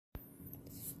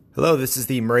Hello, this is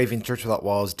the Moravian Church Without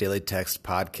Walls Daily Text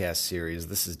Podcast Series.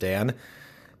 This is Dan,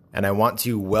 and I want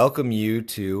to welcome you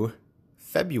to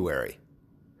February.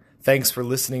 Thanks for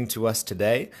listening to us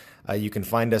today. You can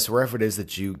find us wherever it is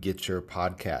that you get your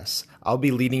podcasts. I'll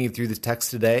be leading you through the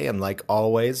text today, and like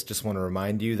always, just want to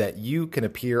remind you that you can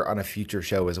appear on a future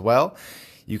show as well.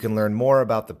 You can learn more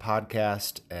about the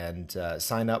podcast and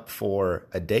sign up for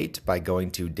a date by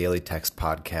going to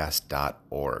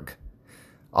dailytextpodcast.org.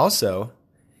 Also,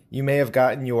 you may have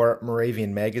gotten your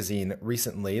Moravian magazine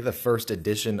recently, the first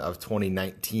edition of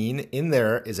 2019. In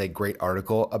there is a great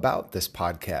article about this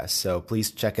podcast, so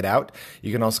please check it out.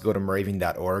 You can also go to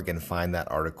moravian.org and find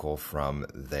that article from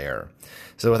there.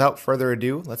 So without further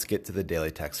ado, let's get to the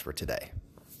daily text for today.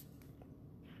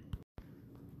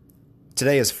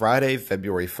 Today is Friday,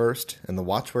 February 1st, and the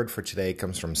watchword for today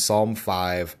comes from Psalm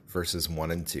 5, verses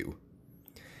 1 and 2.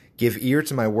 Give ear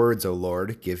to my words, O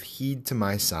Lord, give heed to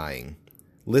my sighing.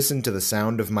 Listen to the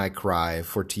sound of my cry,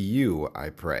 for to you I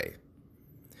pray.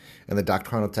 And the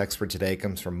doctrinal text for today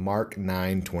comes from Mark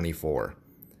 9:24.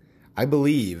 I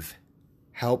believe,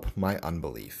 help my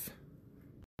unbelief.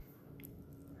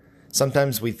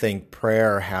 Sometimes we think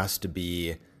prayer has to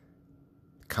be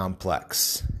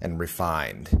complex and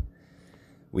refined.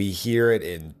 We hear it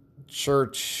in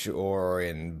church or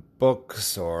in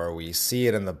books, or we see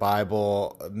it in the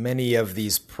Bible. Many of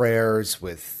these prayers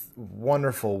with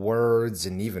wonderful words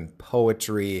and even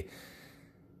poetry.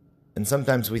 And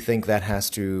sometimes we think that has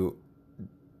to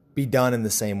be done in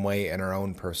the same way in our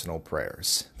own personal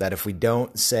prayers. That if we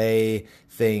don't say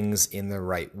things in the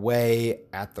right way,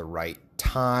 at the right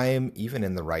time, even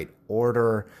in the right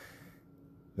order,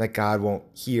 that God won't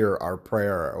hear our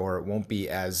prayer, or it won't be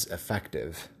as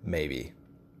effective, maybe.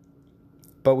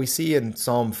 But we see in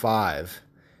Psalm 5,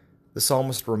 the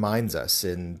psalmist reminds us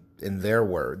in their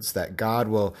words that God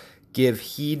will give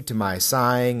heed to my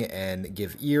sighing and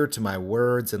give ear to my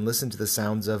words and listen to the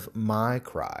sounds of my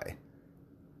cry.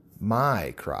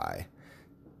 My cry.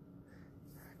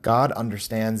 God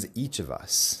understands each of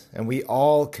us, and we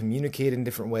all communicate in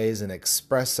different ways and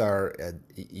express our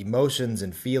emotions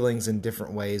and feelings in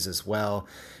different ways as well.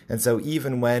 And so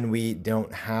even when we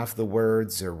don't have the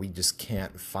words, or we just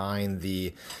can't find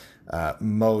the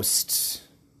most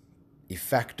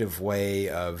effective way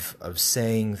of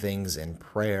saying things in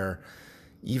prayer,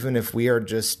 even if we are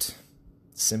just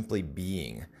simply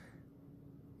being,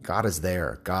 God is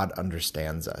there. God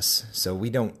understands us. So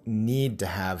we don't need to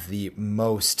have the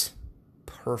most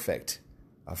perfect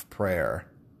of prayer,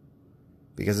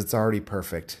 because it's already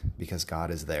perfect, because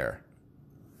God is there.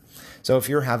 So if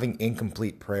you're having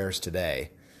incomplete prayers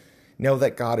today, know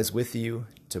that God is with you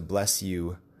to bless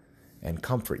you and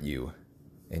comfort you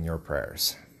in your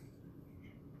prayers.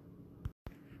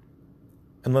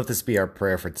 And let this be our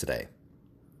prayer for today.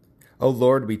 O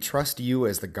Lord, we trust you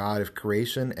as the God of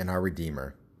creation and our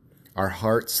Redeemer. Our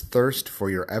hearts thirst for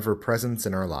your ever-presence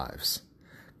in our lives.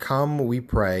 Come, we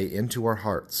pray, into our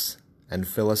hearts, and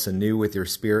fill us anew with your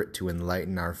Spirit to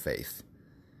enlighten our faith.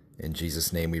 In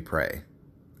Jesus' name we pray.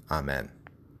 Amen.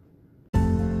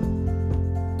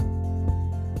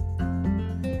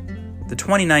 The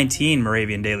 2019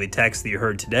 Moravian Daily Text that you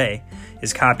heard today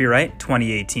is copyright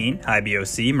 2018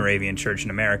 IBOC Moravian Church in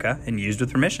America and used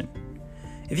with permission.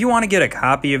 If you want to get a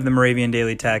copy of the Moravian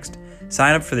Daily Text,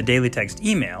 sign up for the Daily Text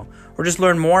email, or just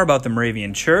learn more about the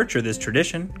Moravian Church or this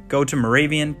tradition, go to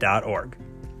moravian.org.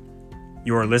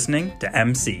 You are listening to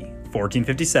MC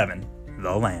 1457,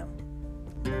 The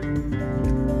Lamb.